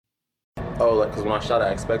Oh, like, because when I shot, I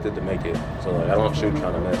expected to make it. So, like, I don't shoot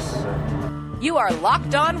trying to miss. You are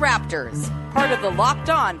Locked On Raptors, part of the Locked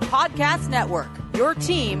On Podcast Network, your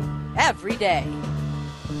team every day.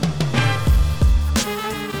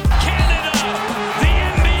 Canada, the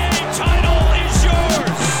NBA title is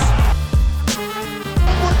yours.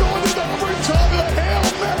 We're going to the overtime of the Hail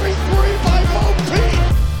Mary 3 by Mo Pete.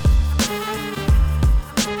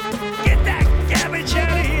 Get that garbage out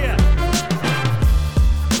of here.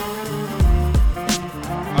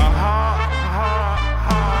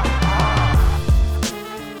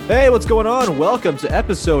 Hey, what's going on? Welcome to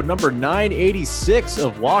episode number 986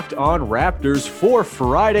 of Locked On Raptors for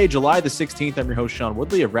Friday, July the 16th. I'm your host, Sean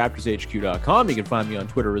Woodley of RaptorsHQ.com. You can find me on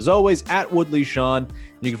Twitter, as always, at WoodleySean.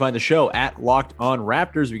 You can find the show at Locked On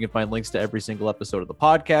Raptors. You can find links to every single episode of the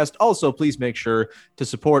podcast. Also, please make sure to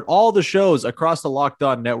support all the shows across the Locked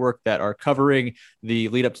On network that are covering the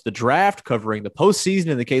lead up to the draft, covering the postseason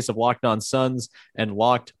in the case of Locked On Suns and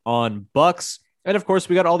Locked On Bucks. And of course,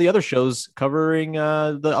 we got all the other shows covering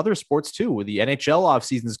the other sports too, with the NHL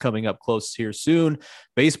offseason is coming up close here soon.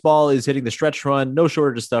 Baseball is hitting the stretch run. No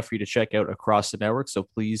shortage of stuff for you to check out across the network. So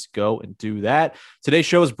please go and do that. Today's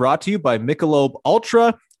show is brought to you by Michelob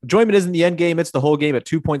Ultra. Enjoyment isn't the end game. It's the whole game at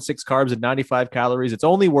 2.6 carbs and 95 calories. It's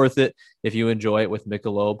only worth it if you enjoy it with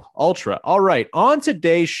Michelob Ultra. All right. On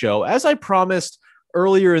today's show, as I promised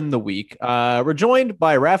earlier in the week, we're joined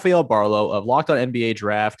by Rafael Barlowe of Locked On NBA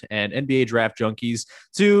Draft and NBA Draft Junkies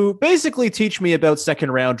to basically teach me about second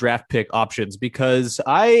round draft pick options, because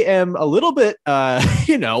I am a little bit,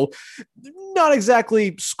 not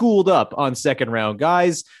exactly schooled up on second round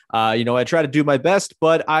guys. I try to do my best,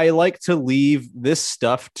 but I like to leave this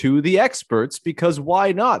stuff to the experts, because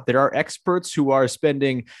why not? There are experts who are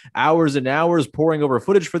spending hours and hours poring over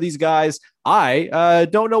footage for these guys. I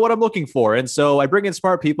don't know what I'm looking for. And so I bring in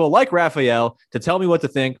smart people like Rafael to tell me what to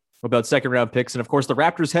think about second round picks. And of course, the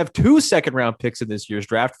Raptors have 2 second round picks in this year's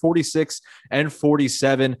draft, 46 and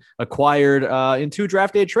 47, acquired in 2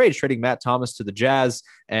 draft day trades, trading Matt Thomas to the Jazz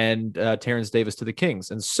and Terrence Davis to the Kings.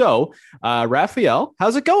 And so, Rafael,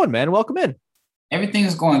 how's it going, man? Welcome in.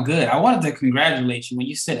 Everything's going good. I wanted to congratulate you when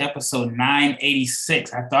you said episode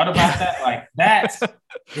 986. I thought about that. Like, that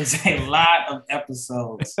is a lot of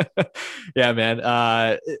episodes. Yeah, man.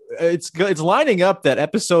 It's lining up that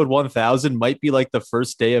episode 1000 might be like the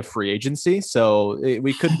first day of free agency. So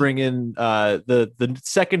we could bring in the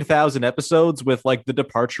second 1,000 episodes with like the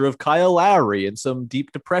departure of Kyle Lowry and some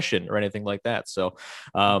deep depression or anything like that. So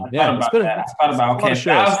I thought about okay,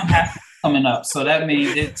 1,000 has coming up, so that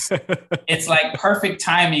means it's like perfect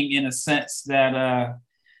timing in a sense that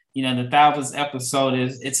the 1,000th episode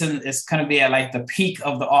it's going to be at like the peak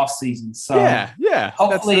of the off season. So yeah.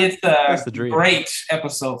 Hopefully it's a great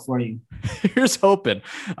episode for you. Here's hoping.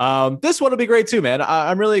 This one will be great too, man.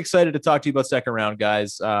 I'm really excited to talk to you about second round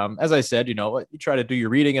guys. As I said, you try to do your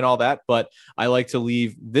reading and all that, but I like to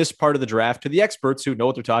leave this part of the draft to the experts who know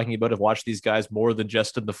what they're talking about, have watched these guys more than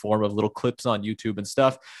just in the form of little clips on YouTube and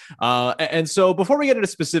stuff. And so before we get into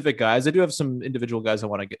specific guys, I do have some individual guys I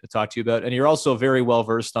want to get to talk to you about. And you're also very well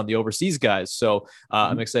versed on the overseas guys. So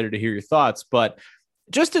I'm excited to hear your thoughts. But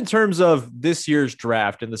just in terms of this year's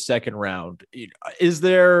draft in the second round, is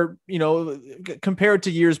there, compared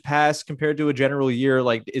to years past, compared to a general year,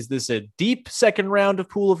 like, is this a deep second round of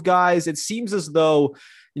pool of guys? It seems as though,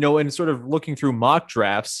 in sort of looking through mock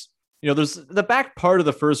drafts, there's the back part of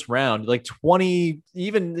the first round, like 20,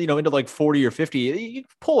 even, into like 40 or 50, you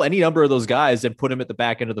pull any number of those guys and put them at the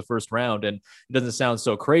back end of the first round. And it doesn't sound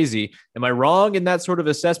so crazy. Am I wrong in that sort of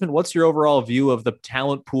assessment? What's your overall view of the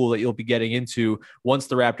talent pool that you'll be getting into once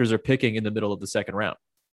the Raptors are picking in the middle of the second round?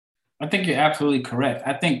 I think you're absolutely correct.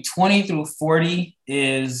 I think 20 through 40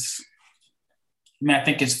 I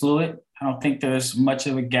think it's fluid. I don't think there's much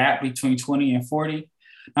of a gap between 20 and 40.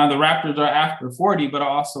 Now, the Raptors are after 40, but I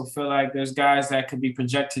also feel like there's guys that could be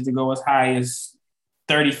projected to go as high as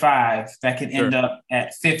 35 that could end up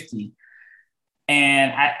at 50.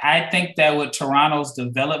 And I think that with Toronto's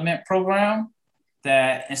development program,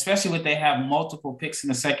 that especially when they have multiple picks in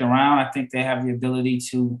the second round, I think they have the ability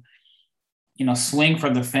to, swing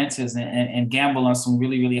for the fences and gamble on some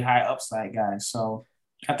really, really high upside guys. So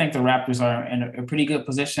I think the Raptors are in a pretty good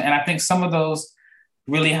position. And I think some of those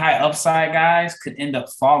really high upside guys could end up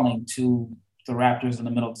falling to the Raptors in the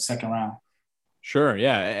middle of the second round. Sure.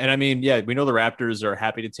 Yeah. And I mean, we know the Raptors are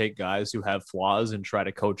happy to take guys who have flaws and try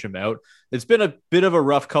to coach them out. it's been a bit of a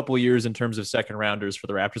rough couple of years in terms of second rounders for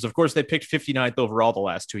the Raptors. Of course, they picked 59th overall the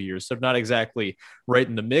last 2 years, so not exactly right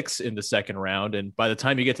in the mix in the second round. And by the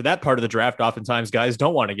time you get to that part of the draft, oftentimes guys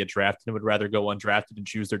don't want to get drafted and would rather go undrafted and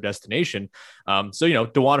choose their destination. So,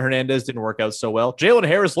 DeJuan Hernandez didn't work out so well. Jalen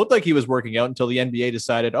Harris looked like he was working out until the NBA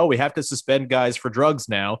decided, we have to suspend guys for drugs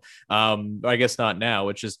now. I guess not now,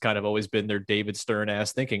 which has kind of always been their David Stern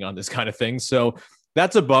ass thinking on this kind of thing. So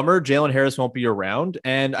that's a bummer. Jalen Harris won't be around.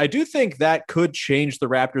 And I do think that could change the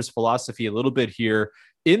Raptors' philosophy a little bit here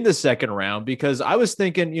in the second round, because I was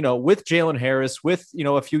thinking, with Jalen Harris, with,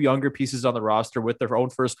 a few younger pieces on the roster, with their own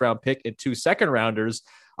first round pick and 2 second rounders,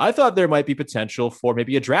 I thought there might be potential for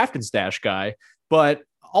maybe a draft and stash guy. But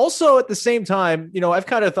also at the same time, I've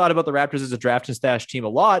kind of thought about the Raptors as a draft and stash team a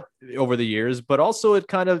lot over the years, but also it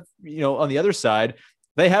kind of, on the other side,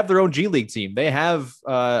 they have their own G League team. They have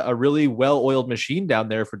a really well-oiled machine down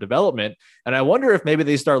there for development. And I wonder if maybe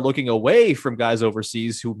they start looking away from guys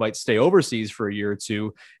overseas who might stay overseas for a year or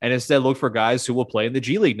two, and instead look for guys who will play in the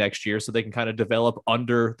G League next year so they can kind of develop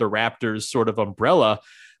under the Raptors sort of umbrella.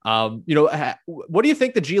 What do you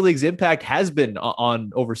think the G League's impact has been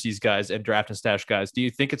on overseas guys and draft and stash guys? Do you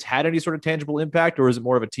think it's had any sort of tangible impact, or is it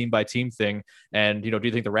more of a team by team thing? And, do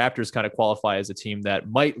you think the Raptors kind of qualify as a team that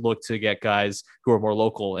might look to get guys who are more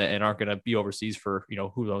local and aren't going to be overseas for,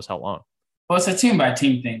 who knows how long? Well, it's a team by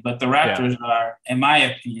team thing, but the Raptors are, in my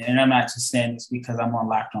opinion, and I'm not just saying this because I'm on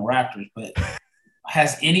Locked On Raptors, but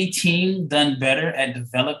has any team done better at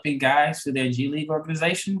developing guys for their G League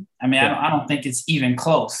organization? I mean, I don't think it's even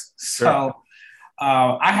close. So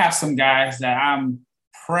I have some guys that I'm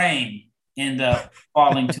praying end up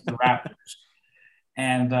falling to the Raptors.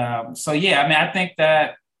 And I think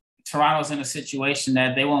that Toronto's in a situation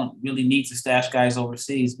that they won't really need to stash guys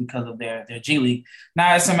overseas because of their G League.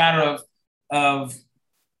 Now it's a matter of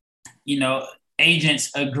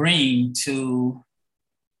agents agreeing to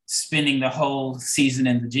spending the whole season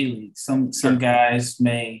in the G League. Some guys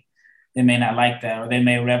may not like that, or they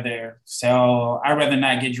may rather say, I'd rather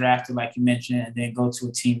not get drafted, like you mentioned, and then go to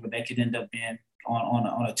a team where they could end up being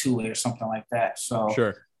on a two-way or something like that. So,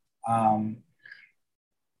 sure. But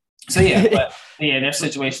their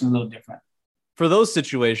situation is a little different. For those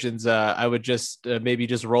situations, I would just maybe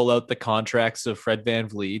just roll out the contracts of Fred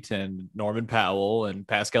VanVleet and Norman Powell and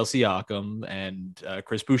Pascal Siakam and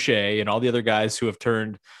Chris Boucher and all the other guys who have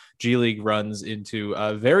turned G League runs into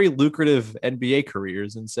very lucrative NBA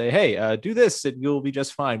careers, and say, hey, do this and you'll be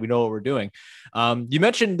just fine. We know what we're doing. You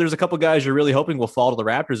mentioned there's a couple guys you're really hoping will fall to the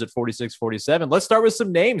Raptors at 46, 47. Let's start with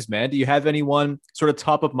some names, man. Do you have anyone sort of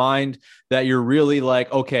top of mind that you're really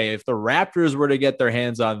like, okay, if the Raptors were to get their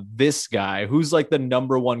hands on this guy, who's like the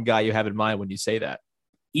number one guy you have in mind when you say that?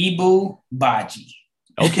 Ibu Baji.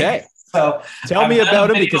 Okay. So tell me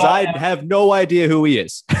about him, because I have no idea who he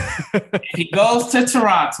is. If he goes to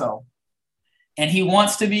Toronto and he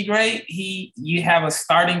wants to be great, you have a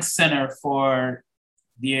starting center for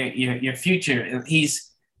your future.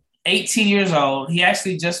 He's 18 years old. He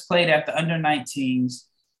actually just played at the under-19s.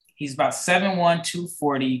 He's about 7'1",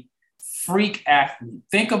 240, freak athlete.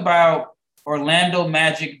 Think about Orlando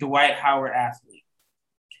Magic, Dwight Howard athlete.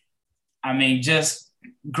 I mean, just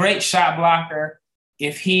great shot blocker.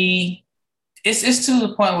 It's to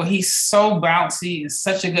the point where he's so bouncy and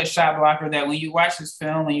such a good shot blocker that when you watch his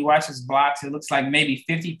film and you watch his blocks, it looks like maybe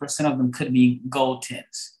 50% of them could be goal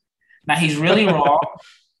tins. Now, he's really raw.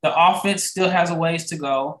 The offense still has a ways to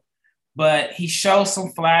go, but he shows some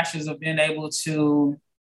flashes of being able to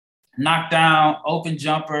knock down open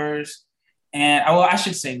jumpers. And I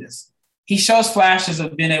should say this. He shows flashes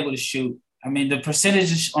of being able to shoot. I mean, the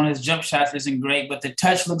percentage on his jump shots isn't great, but the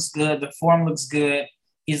touch looks good. The form looks good.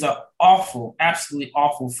 He's an absolutely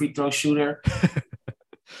awful free throw shooter.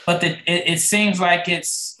 But it seems like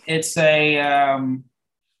there's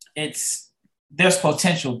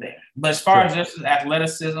potential there. But as far as just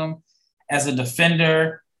athleticism, as a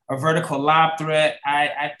defender, a vertical lob threat,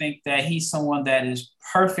 I think that he's someone that is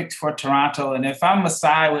perfect for Toronto. And if I'm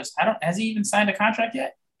Masai, which has he even signed a contract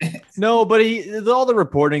yet? No, but all the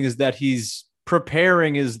reporting is that he's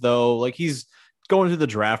preparing as though like he's going through the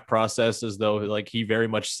draft process as though like he very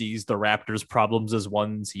much sees the Raptors' problems as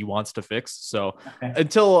ones he wants to fix. So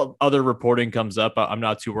until other reporting comes up, I'm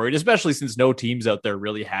not too worried, especially since no teams out there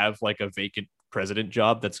really have like a vacant president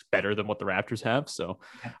job that's better than what the Raptors have. So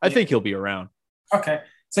I think he'll be around. Okay.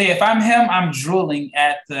 So if I'm him, I'm drooling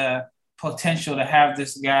at the potential to have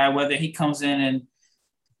this guy, whether he comes in and,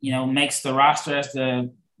 makes the roster as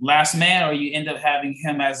the last man, or you end up having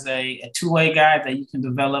him as a two-way guy that you can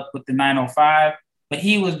develop with the 905. But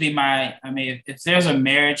he would be if there's a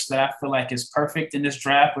marriage that I feel like is perfect in this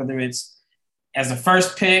draft, whether it's as a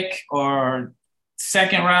first pick or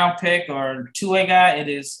second round pick or two-way guy, it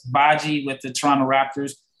is Baji with the Toronto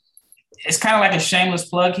Raptors. It's kind of like a shameless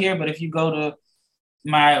plug here, but if you go to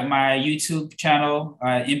my YouTube channel,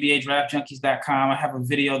 NBADraftJunkies.com, I have a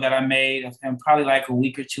video that I made of him probably like a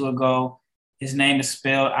week or two ago. His name is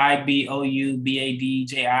spelled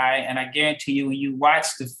Iboubadji, and I guarantee you, when you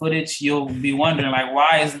watch the footage, you'll be wondering, like,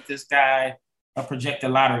 why isn't this guy a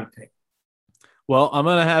projected lottery pick? Well, I'm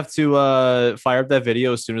going to have to fire up that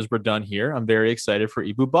video as soon as we're done here. I'm very excited for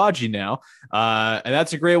Iboubadji now. And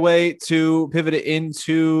that's a great way to pivot it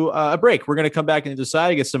into a break. We're going to come back and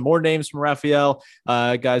decide, get some more names from Rafael,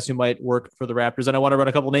 guys who might work for the Raptors. And I want to run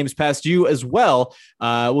a couple names past you as well.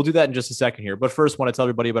 We'll do that in just a second here. But first, I want to tell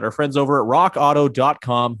everybody about our friends over at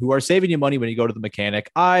rockauto.com who are saving you money when you go to the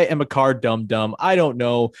mechanic. I am a car dum-dum. I don't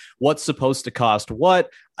know what's supposed to cost what.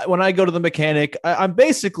 When I go to the mechanic, I'm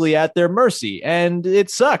basically at their mercy, and it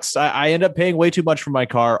sucks. I end up paying way too much for my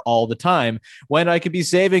car all the time when I could be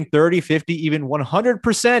saving 30, 50, even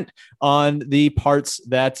 100% on the parts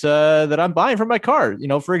that I'm buying from my car. You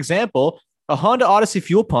know, for example, a Honda Odyssey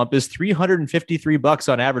fuel pump is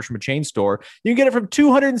 $353 on average from a chain store. You can get it from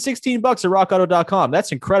 $216 at rockauto.com.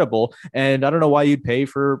 That's incredible. And I don't know why you'd pay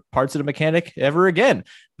for parts at a mechanic ever again.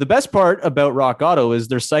 The best part about Rock Auto is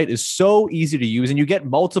their site is so easy to use, and you get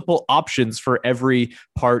multiple options for every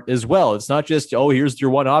part as well. It's not just, oh, here's your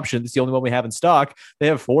one option. It's the only one we have in stock. They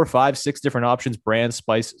have 4, 5, 6 different options, brands,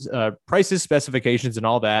 prices, specifications, and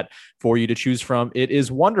all that for you to choose from. It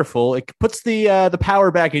is wonderful. It puts the power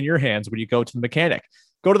back in your hands when you go to the mechanic.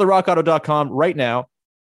 Go to the rockauto.com right now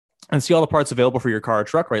and see all the parts available for your car or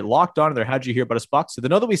truck, right? Locked on in their How'd You Hear About Us box. So they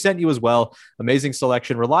know that we sent you as well. Amazing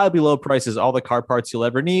selection, reliably low prices, all the car parts you'll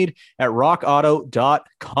ever need at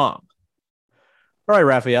rockauto.com. All right,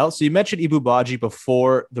 Rafael. So you mentioned Iboubadji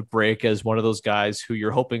before the break as one of those guys who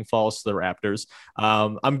you're hoping falls to the Raptors.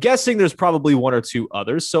 I'm guessing there's probably one or two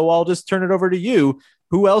others, so I'll just turn it over to you.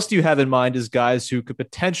 Who else do you have in mind as guys who could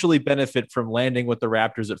potentially benefit from landing with the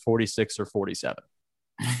Raptors at 46 or 47?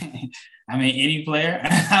 I mean, any player.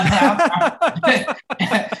 I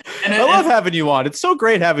love having you on. It's so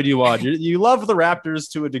great having you on. You love the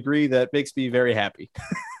Raptors to a degree that makes me very happy.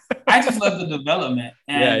 I just love the development.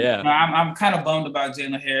 And, yeah. You know, I'm kind of bummed about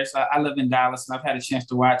Jalen Harris. I live in Dallas, and I've had a chance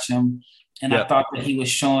to watch him. And I thought that he was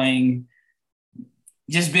showing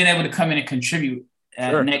just being able to come in and contribute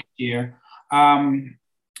next year.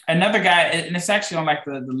 Another guy, and it's actually on like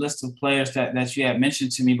the list of players that you had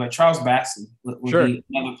mentioned to me, but Charles Bassey would be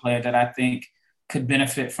another player that I think could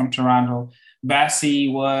benefit from Toronto.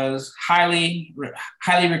 Bassey was highly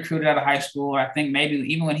recruited out of high school. I think maybe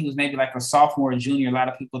even when he was maybe like a sophomore or junior, a lot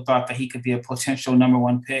of people thought that he could be a potential number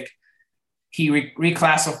one pick. He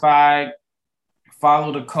reclassified,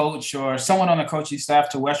 followed a coach or someone on the coaching staff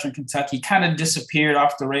to Western Kentucky, kind of disappeared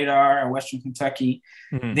off the radar at Western Kentucky.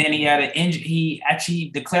 Mm-hmm. Then he had an injury. He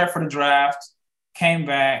actually declared for the draft, came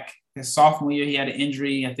back his sophomore year. He had an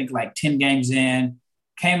injury, I think like 10 games in,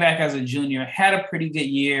 came back as a junior, had a pretty good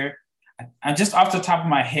year. I just off the top of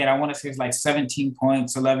my head, I want to say it's like 17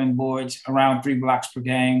 points, 11 boards, around 3 blocks per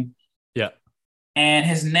game. Yeah. And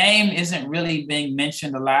his name isn't really being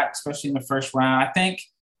mentioned a lot, especially in the first round. I think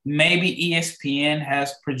maybe ESPN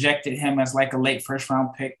has projected him as like a late first round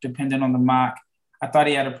pick, depending on the mock. I thought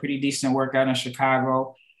he had a pretty decent workout in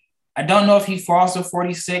Chicago. I don't know if he falls to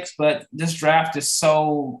 46, but this draft is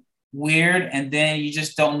so weird. And then you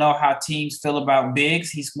just don't know how teams feel about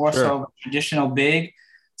bigs. He's more so a traditional big.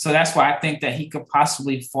 So that's why I think that he could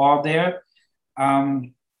possibly fall there.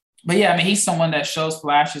 But yeah, I mean, he's someone that shows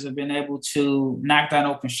flashes of being able to knock down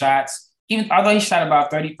open shots. Even although he shot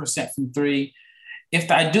about 30% from three, if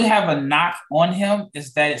I do have a knock on him,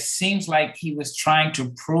 is that it seems like he was trying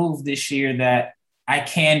to prove this year that I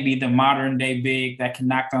can be the modern day big that can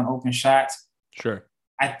knock down open shots. Sure.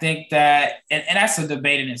 I think that, and that's a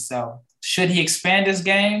debate in itself. Should he expand his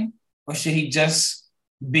game or should he just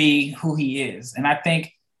be who he is? And I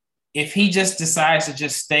think if he just decides to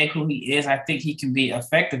just stay who he is, I think he can be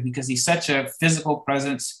effective because he's such a physical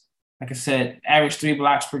presence. Like I said, average 3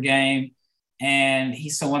 blocks per game. And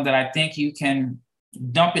he's someone that I think you can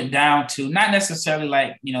dump it down to, not necessarily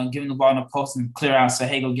like, you know, giving the ball in the post and clear out and say,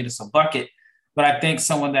 hey, go get us a bucket. But I think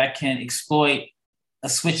someone that can exploit a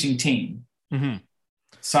switching team. Mm-hmm.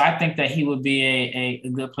 So I think that he would be a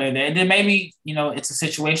good player there. And then maybe, you know, it's a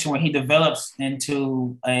situation where he develops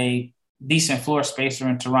into a decent floor spacer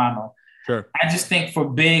in Toronto. Sure. I just think for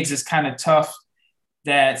bigs, it's kind of tough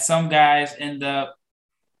that some guys end up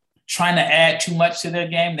trying to add too much to their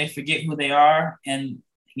game. They forget who they are. And,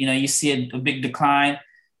 you know, you see a big decline.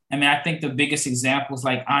 I mean, I think the biggest example is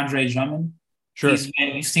like Andre Drummond. Sure.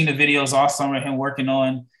 You've seen the videos all summer of him working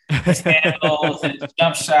on his handles and his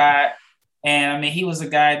jump shot. And I mean, he was a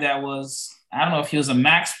guy that was, I don't know if he was a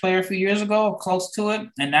max player a few years ago, close to it.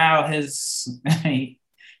 And now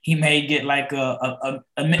he may get like a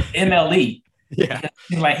MLE. Yeah.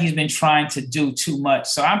 Like he's been trying to do too much.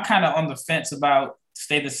 So I'm kind of on the fence about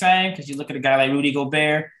stay the same, because you look at a guy like Rudy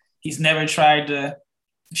Gobert, he's never tried to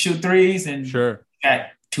shoot threes and sure got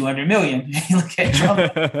 200 million. You look at Trump.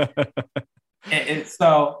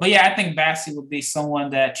 So, but yeah, I think Bassey would be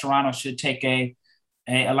someone that Toronto should take a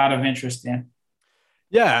lot of interest in.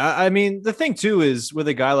 Yeah, I mean, the thing too is with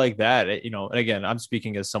a guy like that, you know, and again, I'm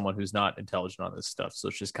speaking as someone who's not intelligent on this stuff, so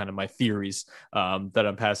it's just kind of my theories that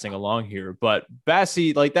I'm passing along here. But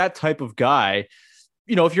Bassey, like that type of guy,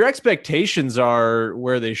 you know, if your expectations are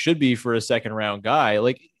where they should be for a second round guy,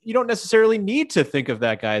 like you don't necessarily need to think of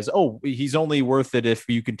that guy as, oh, he's only worth it if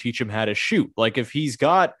you can teach him how to shoot. Like if he's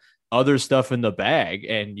got other stuff in the bag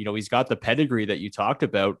and, you know, he's got the pedigree that you talked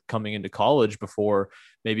about coming into college before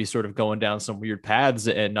maybe sort of going down some weird paths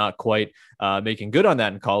and not quite making good on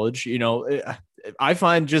that in college, you know, I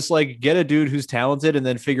find just like get a dude who's talented and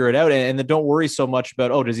then figure it out. And then don't worry so much about,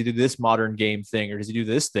 oh, does he do this modern game thing or does he do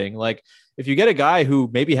this thing? Like if you get a guy who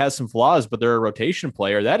maybe has some flaws, but they're a rotation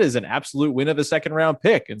player, that is an absolute win of a second round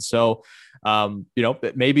pick. And so, you know,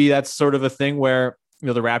 maybe that's sort of a thing where, you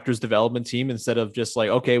know, the Raptors development team, instead of just like,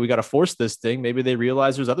 okay, we got to force this thing, maybe they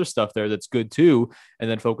realize there's other stuff there that's good too, and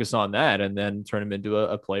then focus on that and then turn him into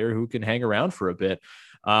a player who can hang around for a bit.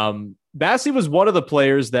 Bassey was one of the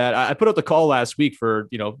players that I put out the call last week for,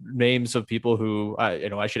 you know, names of people who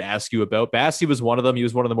I should ask you about. Bassey was one of them. He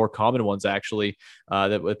was one of the more common ones actually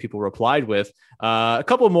that people replied with. A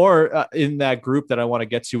couple more in that group that I want to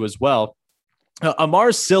get to as well.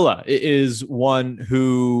 Amar Silla is one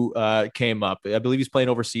who came up. I believe he's playing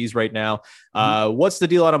overseas right now. What's the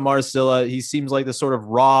deal on Amar Silla? He seems like the sort of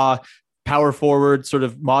raw power forward, sort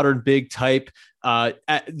of modern big type.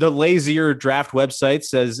 The lazier draft website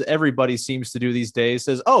says everybody seems to do these days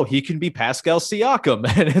says, oh, he can be Pascal Siakam.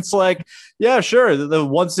 And it's like, yeah, sure. The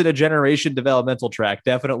once in a generation developmental track.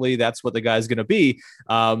 Definitely. That's what the guy's going to be.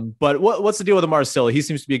 But what's the deal with Amar Silla? He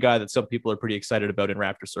seems to be a guy that some people are pretty excited about in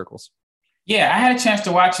Raptor circles. Yeah, I had a chance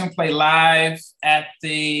to watch him play live at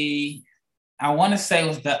I want to say it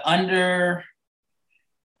was the under.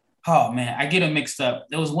 Oh man, I get them mixed up.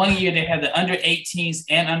 There was one year they had the under 18s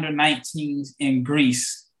and under 19s in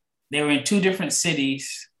Greece. They were in two different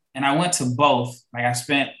cities, and I went to both. Like I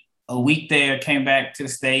spent a week there, came back to the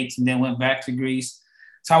States, and then went back to Greece.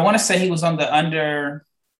 So I want to say he was on the under.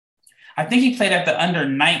 I think he played at the under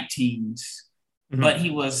 19s, but he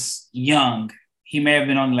was young. He may have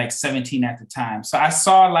been only like 17 at the time. So I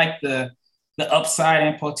saw like the upside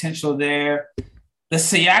and potential there. The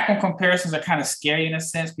Siakam comparisons are kind of scary in a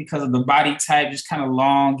sense because of the body type, just kind of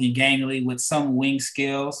long and gangly with some wing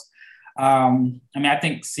skills. I mean, I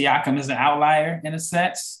think Siakam is an outlier in a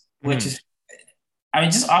sense, which is, I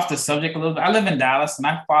mean, just off the subject a little bit. I live in Dallas and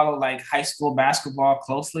I follow like high school basketball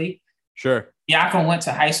closely. Sure. Siakam went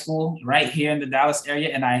to high school right here in the Dallas area,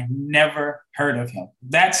 and I never heard of him.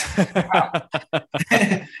 That's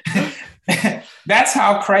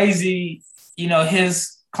how crazy, you know,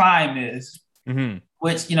 his climb is.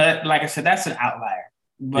 Which, you know, like I said, that's an outlier.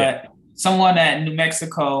 But someone at New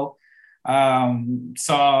Mexico New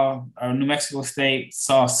Mexico State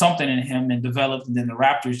saw something in him and developed, and then the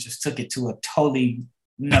Raptors just took it to a totally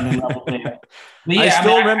another level there. But yeah,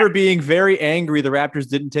 I remember being very angry the Raptors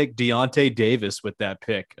didn't take Deontay Davis with that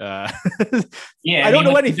pick. Yeah, I don't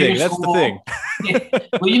know anything. That's the thing. Yeah.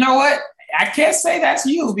 Well, you know what? I can't say that's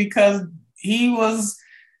you because he was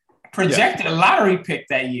projected a lottery pick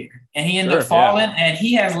that year, and he ended up falling, and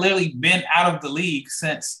he has literally been out of the league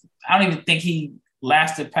since. I don't even think he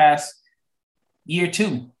lasted past year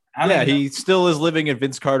two. He still is living in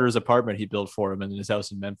Vince Carter's apartment he built for him in his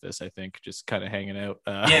house in Memphis, I think, just kind of hanging out.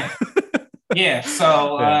 Yeah.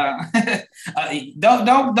 So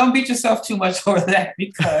don't beat yourself too much over that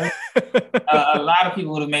because a lot of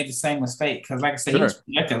people would have made the same mistake. Because, like I said, he was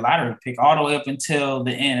projected a lottery pick all the way up until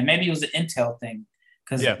the end, and maybe it was an intel thing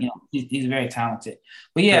because he's very talented.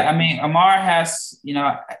 But I mean, Amar has,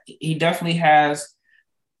 he definitely has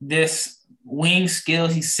this wing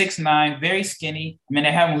skills. He's 6'9", very skinny. I mean,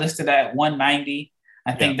 they have him listed at 190.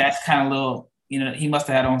 I think that's kind of little. He must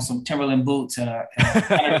have had on some Timberland boots and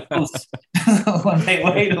boots when they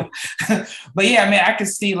weighed him. But I mean, I could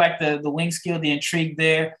see like the wing skill, the intrigue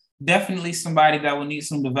there. Definitely somebody that will need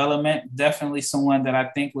some development. Definitely someone that I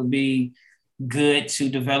think would be good to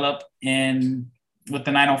develop with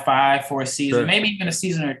the 905 for a season, maybe even a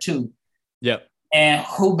season or two. Yep. And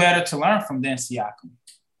who better to learn from than Siakam?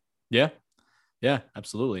 Yeah. Yeah,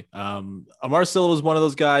 absolutely. Amar Sylla was one of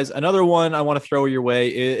those guys. Another one I want to throw your way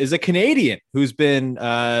is a Canadian who's been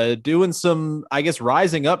doing some, I guess,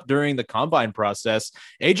 rising up during the combine process.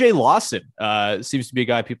 AJ Lawson seems to be a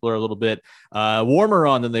guy people are a little bit warmer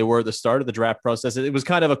on than they were at the start of the draft process. It was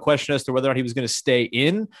kind of a question as to whether or not he was going to stay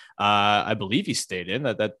in. I believe he stayed in.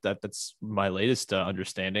 That's my latest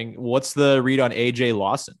understanding. What's the read on AJ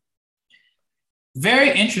Lawson? Very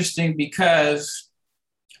interesting because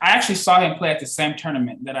I actually saw him play at the same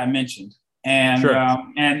tournament that I mentioned. And sure.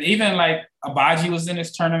 And even like Abaji was in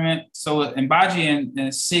this tournament. So Abaji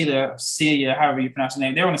and Celia, however you pronounce the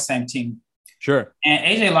name, they were on the same team. Sure. And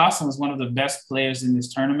AJ Lawson was one of the best players in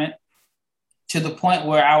this tournament, to the point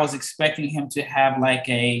where I was expecting him to have like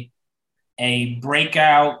a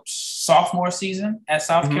breakout sophomore season at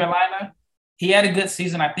South Carolina. He had a good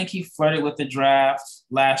season. I think he flirted with the draft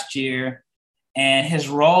last year. And his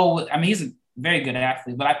role, I mean, he's a very good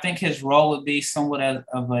athlete, but I think his role would be somewhat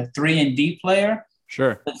of a 3-and-D player.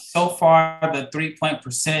 Sure. But so far, the 3-point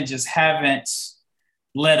percentages haven't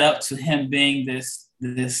led up to him being this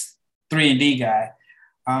 3-and-D guy.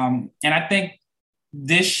 And I think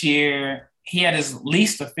this year he had his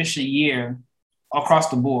least efficient year across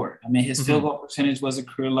the board. I mean, his field goal percentage was a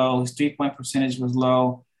career low. His 3-point percentage was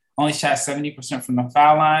low. Only shot 70% from the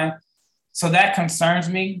foul line. So that concerns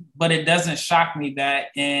me, but it doesn't shock me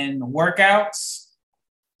that in workouts,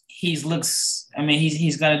 he's going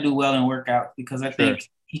to do well in workouts, because I think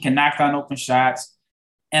he can knock down open shots.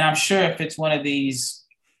 And I'm sure if it's one of these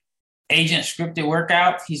agent scripted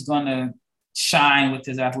workouts, he's going to shine with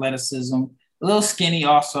his athleticism. A little skinny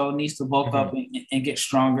also, needs to bulk up and get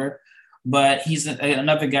stronger. But he's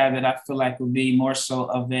another guy that I feel like would be more so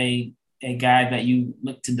of a guy that you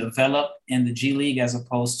look to develop in the G League as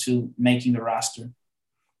opposed to making the roster.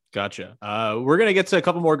 Gotcha. We're going to get to a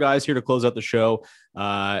couple more guys here to close out the show.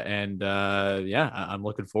 I'm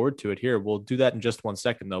looking forward to it here. We'll do that in just 1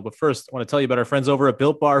 second, though. But first, I want to tell you about our friends over at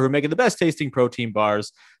Built Bar, who are making the best tasting protein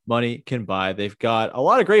bars money can buy. They've got a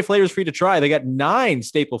lot of great flavors for you to try. They got 9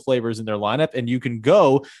 staple flavors in their lineup, and you can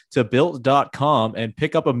go to built.com and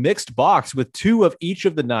pick up a mixed box with 2 of each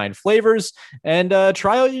of the 9 flavors and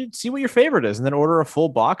try out, see what your favorite is, and then order a full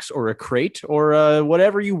box or a crate or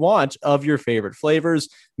whatever you want of your favorite flavors.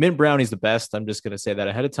 Mint brownie's the best. I'm just going to say that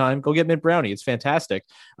ahead of time. Go get mint brownie. It's fantastic.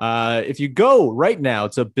 If you go right now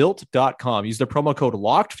to built.com, use the promo code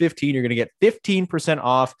LOCKED15, you're going to get 15%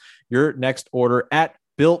 off your next order at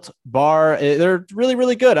Built Bar. They're really,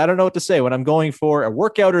 really good. I don't know what to say when I'm going for a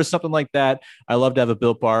workout or something like that. I love to have a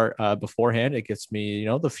Built Bar beforehand. It gets me,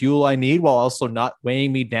 the fuel I need while also not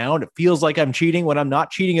weighing me down. It feels like I'm cheating when I'm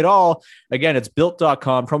not cheating at all. Again, it's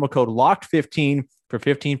built.com, promo code LOCKED15 for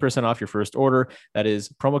 15% off your first order. That is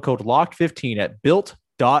promo code LOCKED15 at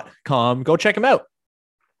built.com. Go check them out.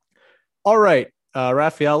 All right,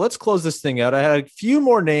 Rafael, let's close this thing out. I had a few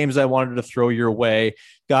more names I wanted to throw your way,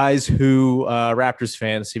 guys who Raptors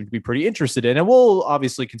fans seem to be pretty interested in. And we'll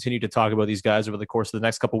obviously continue to talk about these guys over the course of the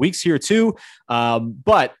next couple of weeks here too.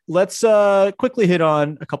 But let's quickly hit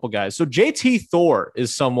on a couple guys. So JT Thor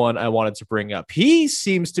is someone I wanted to bring up. He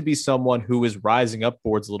seems to be someone who is rising up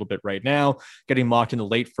boards a little bit right now, getting mocked in the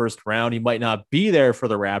late first round. He might not be there for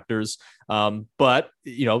the Raptors. But,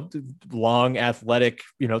 long, athletic,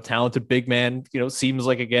 talented big man, seems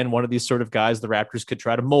like, again, one of these sort of guys the Raptors could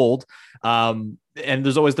try to mold. And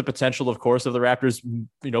there's always the potential, of course, of the Raptors,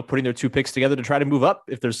 putting their 2 picks together to try to move up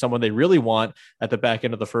if there's someone they really want at the back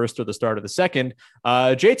end of the first or the start of the second.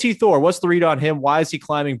 JT Thor, what's the read on him? Why is he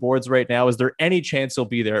climbing boards right now? Is there any chance he'll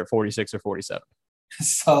be there at 46 or 47?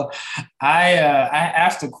 So I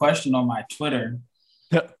asked a question on my Twitter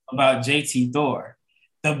about JT Thor.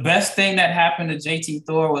 The best thing that happened to JT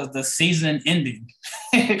Thor was the season ending.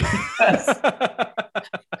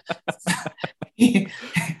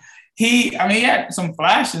 He had some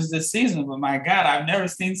flashes this season, but my God, I've never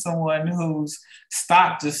seen someone whose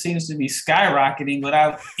stock just seems to be skyrocketing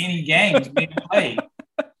without any games being played.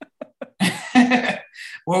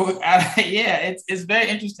 It's very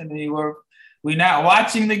interesting to me where we're not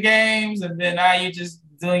watching the games, and then now you're just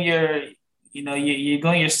doing you're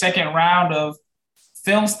going your second round of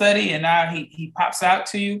film study, and now he pops out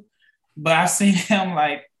to you. But I've seen him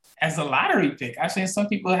like as a lottery pick. I've seen some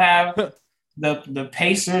people have the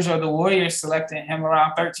Pacers or the Warriors selecting him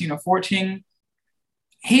around 13 or 14.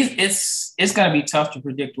 It's going to be tough to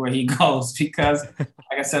predict where he goes because,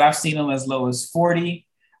 like I said, I've seen him as low as 40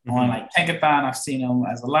 on like Tankathon. I've seen him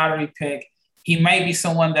as a lottery pick. He may be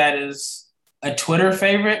someone that is a Twitter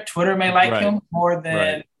favorite. Twitter may like him more than.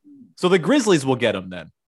 Right. So the Grizzlies will get him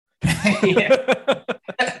then.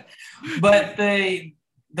 But the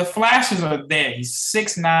the flashes are there. He's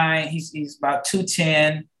 6'9". He's about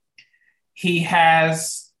 210. He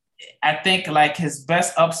has, I think, like his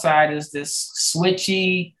best upside is this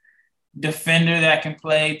switchy defender that can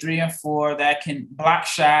play 3 and 4, that can block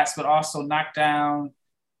shots, but also knock down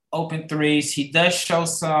open threes. He does show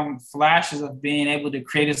some flashes of being able to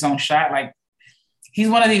create his own shot. Like, he's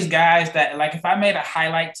one of these guys that, like, if I made a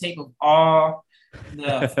highlight tape of all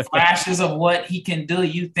the flashes of what he can do,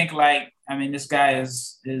 you think, like, I mean, this guy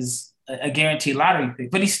is a guaranteed lottery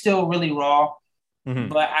pick, but he's still really raw. Mm-hmm.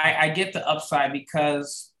 But I get the upside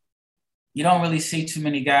because you don't really see too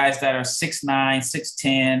many guys that are 6'9",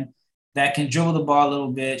 6'10", that can dribble the ball a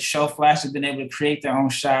little bit, show flashes, been able to create their own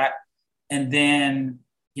shot. And then,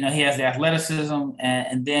 you know, he has the athleticism.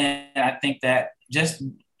 And then I think that just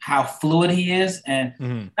how fluid he is. And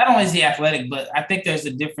not only is he athletic, but I think there's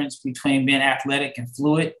a difference between being athletic and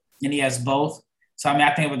fluid, and he has both. So, I mean,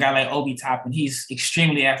 I think of a guy like Obi Toppin. He's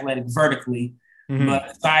extremely athletic vertically,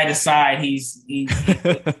 but side to side, he's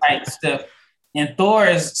tight stuff. And Thor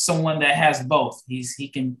is someone that has both. He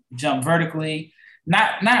can jump vertically,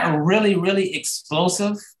 not really, really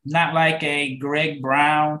explosive, not like a Greg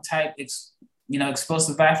Brown type,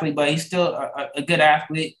 explosive athlete, but he's still a good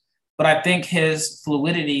athlete. But I think his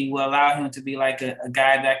fluidity will allow him to be like a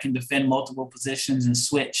guy that can defend multiple positions and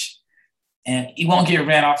switch. And he won't get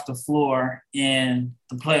ran off the floor in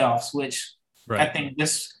the playoffs, which I think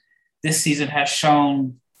this season has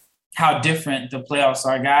shown how different the playoffs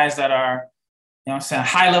are. Guys that are,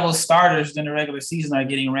 high-level starters in the regular season are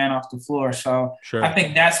getting ran off the floor. So I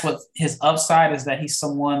think that's what his upside is, that he's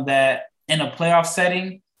someone that in a playoff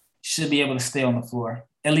setting should be able to stay on the floor,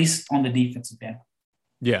 at least on the defensive end.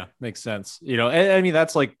 Yeah, makes sense. And I mean,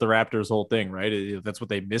 that's like the Raptors' whole thing, right? That's what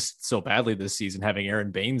they missed so badly this season, having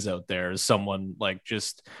Aaron Baines out there as someone like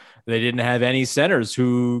just they didn't have any centers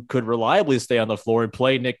who could reliably stay on the floor and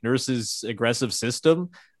play Nick Nurse's aggressive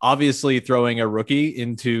system. Obviously, throwing a rookie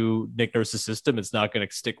into Nick Nurse's system, it's not going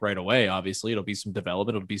to stick right away. Obviously, it'll be some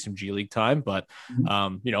development. It'll be some G League time, but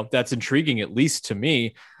that's intriguing, at least to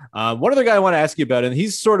me. One other guy I want to ask you about, and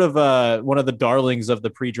he's sort of one of the darlings of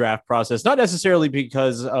the pre-draft process, not necessarily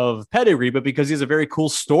because of pedigree, but because he has a very cool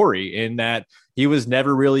story in that he was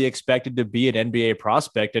never really expected to be an NBA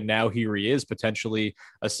prospect, and now here he is, potentially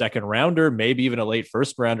a second rounder, maybe even a late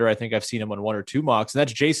first rounder. I think I've seen him on 1 or 2 mocks, and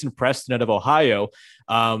that's Jason Preston out of Ohio.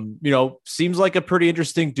 Seems like a pretty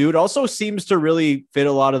interesting dude. Also seems to really fit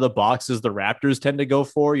a lot of the boxes the Raptors tend to go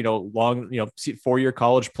for. Long, 4-year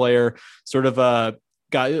college player, sort of a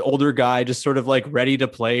older guy, just sort of like ready to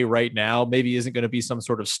play right now. Maybe isn't going to be some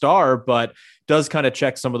sort of star, but does kind of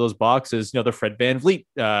check some of those boxes. The Fred VanVleet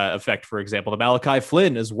effect, for example, the Malachi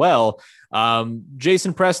Flynn as well.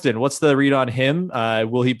 Jason Preston, what's the read on him?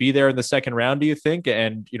 Will he be there in the second round, do you think?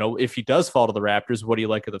 And, if he does fall to the Raptors, what do you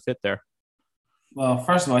like of the fit there? Well,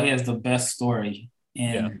 first of all, he has the best story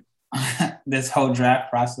in this whole draft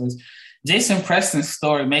process. Jason Preston's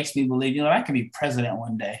story makes me believe, I could be president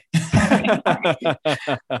one day.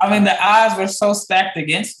 I mean, the odds were so stacked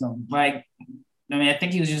against him. I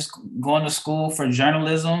think he was just going to school for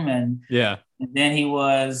journalism, and then he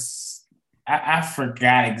was, I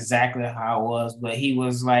forgot exactly how it was, but he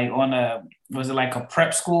was like on was it like a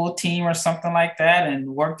prep school team or something like that,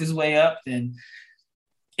 and worked his way up, and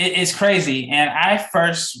it's crazy. And I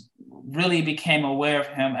first really became aware of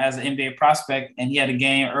him as an NBA prospect, and he had a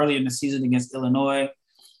game earlier in the season against Illinois.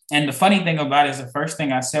 And the funny thing about it is, the first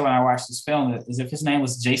thing I said when I watched this film is, if his name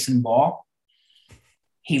was Jason Ball,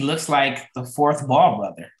 he looks like the fourth Ball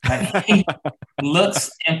brother. Like, he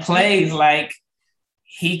looks and plays like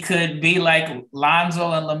he could be like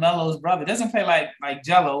Lonzo and LaMelo's brother. Doesn't play like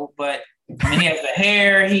Jello, but I mean, he has the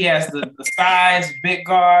hair, he has the size, big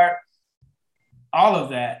guard, all of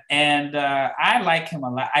that. And I like him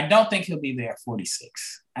a lot. I don't think he'll be there at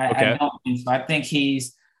 46. I don't think so. I think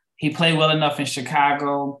he played well enough in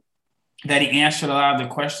Chicago that he answered a lot of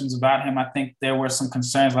the questions about him. I think there were some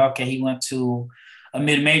concerns like, okay, he went to a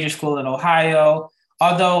mid-major school at Ohio.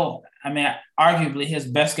 Although, I mean, arguably his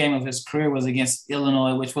best game of his career was against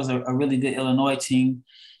Illinois, which was a really good Illinois team.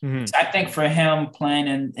 Mm-hmm. So I think for him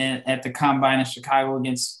playing at the Combine in Chicago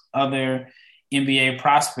against other NBA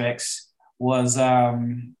prospects was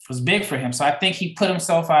big for him. So I think he put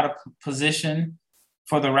himself out of position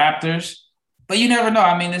for the Raptors. But you never know.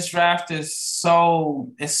 I mean, this draft is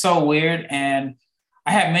so weird. And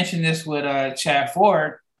I had mentioned this with Chad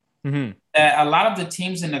Ford, that a lot of the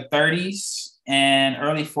teams in the 30s and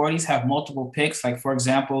early 40s have multiple picks. Like, for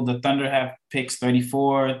example, the Thunder have picks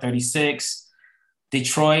 34, 36.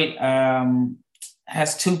 Detroit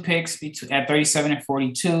has 2 picks at 37 and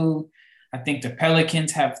 42. I think the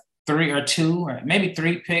Pelicans have 3 or 2 or maybe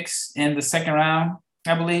 3 picks in the second round,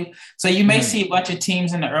 I believe. So you may see a bunch of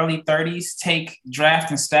teams in the early 30s take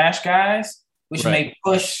draft and stash guys, which may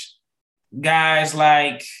push guys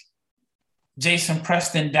like Jason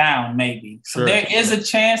Preston down maybe. So there is a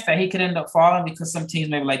chance that he could end up falling because some teams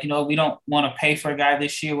may be like, we don't want to pay for a guy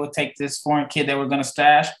this year. We'll take this foreign kid that we're going to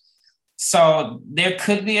stash. So there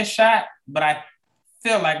could be a shot, but I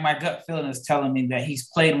feel like my gut feeling is telling me that he's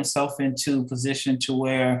played himself into a position to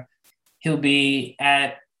where he'll be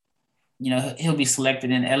at, he'll be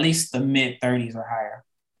selected in at least the mid-30s or higher.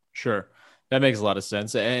 Sure. That makes a lot of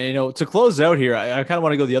sense. And, to close out here, I kind of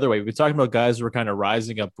want to go the other way. We've been talking about guys who are kind of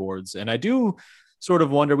rising up boards. And I do sort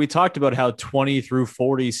of wonder, we talked about how 20 through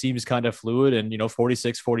 40 seems kind of fluid and,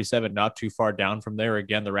 46, 47, not too far down from there.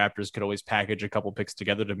 Again, the Raptors could always package a couple picks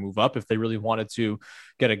together to move up if they really wanted to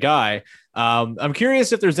get a guy. I'm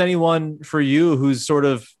curious if there's anyone for you who's sort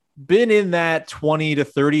of been in that 20 to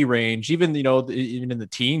 30 range, even, even in the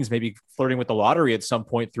teens, maybe flirting with the lottery at some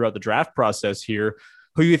point throughout the draft process here,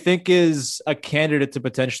 who you think is a candidate to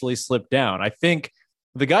potentially slip down. I think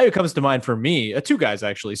the guy who comes to mind for me, 2 guys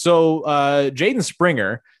actually. So Jaden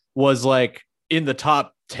Springer was like in the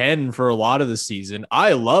top 10 for a lot of the season.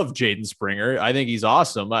 I love Jaden Springer. I think he's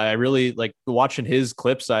awesome. I really like watching his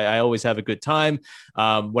clips. I always have a good time.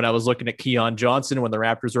 When I was looking at Keon Johnson, when the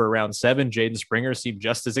Raptors were around 7, Jaden Springer seemed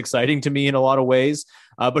just as exciting to me in a lot of ways.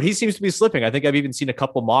 But he seems to be slipping. I think I've even seen a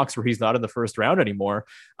couple mocks where he's not in the first round anymore.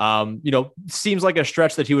 Seems like a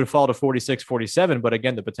stretch that he would fall to 46, 47, but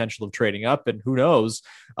again, the potential of trading up and who knows.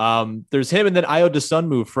 There's him, and then Ayo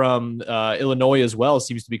Dosunmu from Illinois as well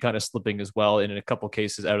seems to be kind of slipping as well in a couple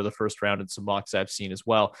cases out of the first round and some mocks I've seen as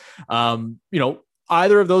well.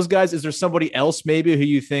 Either of those guys, is there somebody else maybe who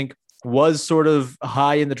you think was sort of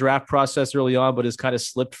high in the draft process early on, but has kind of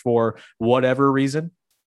slipped for whatever reason?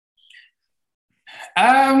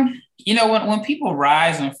 When people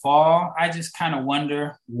rise and fall, I just kind of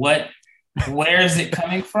wonder where is it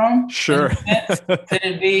coming from? Sure. Could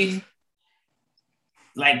it be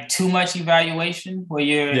like too much evaluation where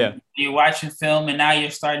you're watching film and now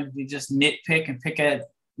you're starting to just nitpick and pick at,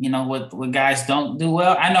 what guys don't do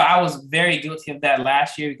well? I know I was very guilty of that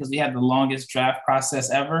last year because we had the longest draft process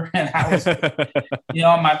ever. And I was,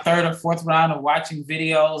 on my 3rd or 4th round of watching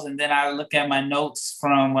videos. And then I look at my notes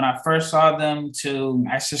from when I first saw them to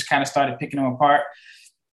I just kind of started picking them apart.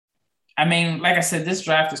 I mean, like I said, this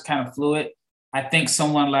draft is kind of fluid. I think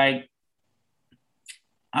someone like,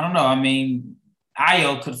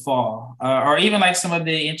 Ayo could fall, or even like some of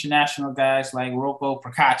the international guys like Roko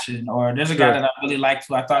Prakachin, or there's a guy that I really liked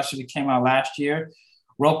who I thought should have came out last year,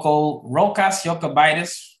 Rokas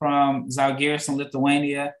Jokubaitis from Žalgiris in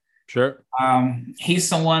Lithuania. Sure. He's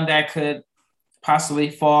someone that could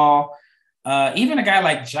possibly fall. Even a guy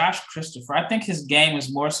like Josh Christopher, I think his game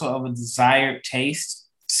is more so of a desired taste.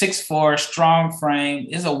 6'4", strong frame,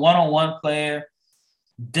 is a one-on-one player,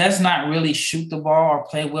 does not really shoot the ball or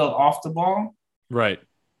play well off the ball. Right.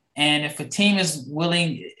 And if a team is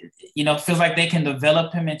willing, feels like they can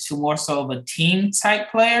develop him into more so of a team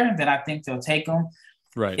type player, then I think they'll take him.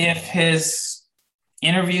 Right. If his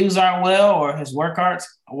interviews aren't well or his workouts,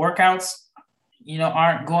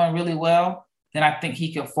 aren't going really well, then I think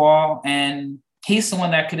he could fall. And he's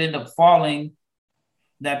someone that could end up falling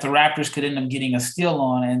that the Raptors could end up getting a steal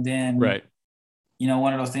on. And then,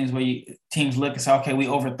 one of those things where teams look and say, okay, we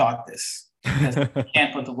overthought this because we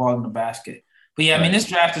can't put the ball in the basket. But yeah, I mean, this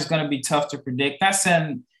draft is going to be tough to predict. Not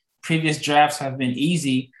saying previous drafts have been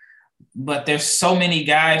easy, but there's so many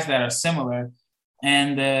guys that are similar.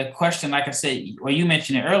 And the question, like I said, or you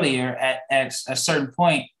mentioned it earlier, at a certain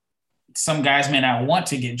point, some guys may not want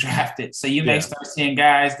to get drafted. So you may start seeing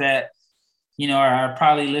guys that, are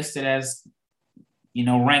probably listed as,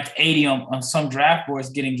 ranked 80 on some draft boards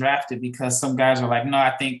getting drafted because some guys are like, no,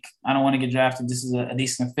 I think I don't want to get drafted. This is a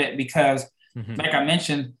decent fit because, like I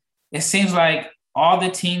mentioned, it seems like all the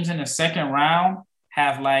teams in the second round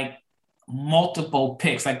have like multiple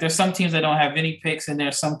picks. Like there's some teams that don't have any picks, and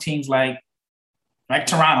there's some teams like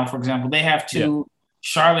Toronto, for example, they have 2. Yeah.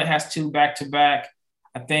 Charlotte has 2 back-to-back.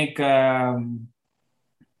 I think the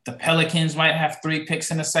Pelicans might have 3 picks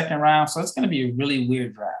in the second round. So it's going to be a really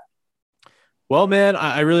weird draft. Well, man,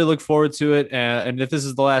 I really look forward to it. And if this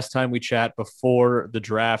is the last time we chat before the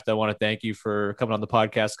draft, I want to thank you for coming on the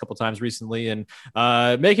podcast a couple times recently and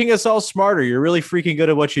making us all smarter. You're really freaking good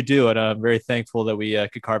at what you do. And I'm very thankful that we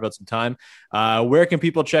could carve out some time. Where can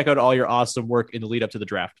people check out all your awesome work in the lead up to the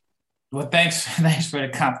draft? Well, thanks for the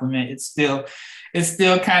compliment. It still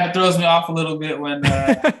kind of throws me off a little bit when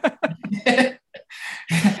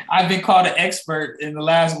I've been called an expert in the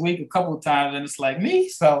last week a couple of times, and it's like me.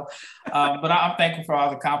 So, but I'm thankful for all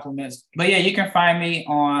the compliments. But yeah, you can find me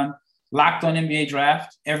on Locked On NBA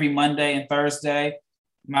Draft every Monday and Thursday.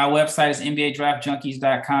 My website is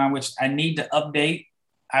NBADraftJunkies.com, which I need to update.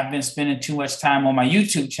 I've been spending too much time on my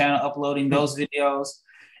YouTube channel uploading those videos.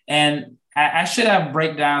 And I should have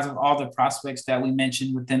breakdowns of all the prospects that we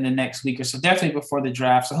mentioned within the next week or so, definitely before the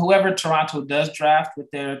draft. So whoever Toronto does draft with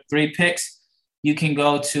their 3 picks, you can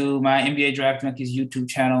go to my NBA Draft Junkies YouTube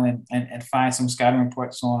channel and find some scouting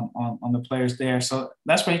reports on the players there. So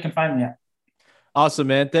that's where you can find me at. Awesome,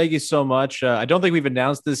 man. Thank you so much. I don't think we've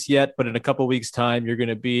announced this yet, but in a couple weeks' time, you're going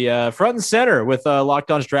to be front and center with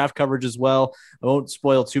Locked On's draft coverage as well. I won't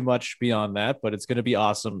spoil too much beyond that, but it's going to be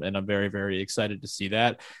awesome, and I'm very, very excited to see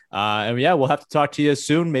that. And yeah, we'll have to talk to you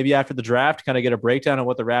soon, maybe after the draft, kind of get a breakdown on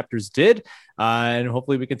what the Raptors did, and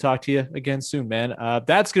hopefully we can talk to you again soon, man.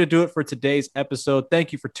 That's going to do it for today's episode.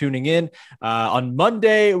 Thank you for tuning in. On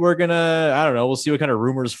Monday, we're going to, I don't know, we'll see what kind of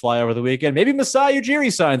rumors fly over the weekend. Maybe Masai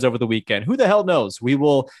Ujiri signs over the weekend. Who the hell knows? We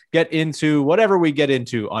will get into whatever we get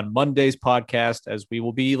into on Monday's podcast, as we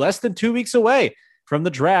will be less than 2 weeks away from the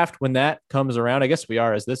draft when that comes around. I guess we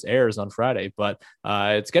are, as this airs on Friday, but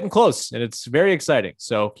it's getting close and it's very exciting.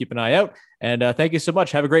 So keep an eye out. And thank you so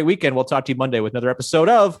much. Have a great weekend. We'll talk to you Monday with another episode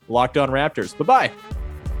of Locked On Raptors. Bye-bye.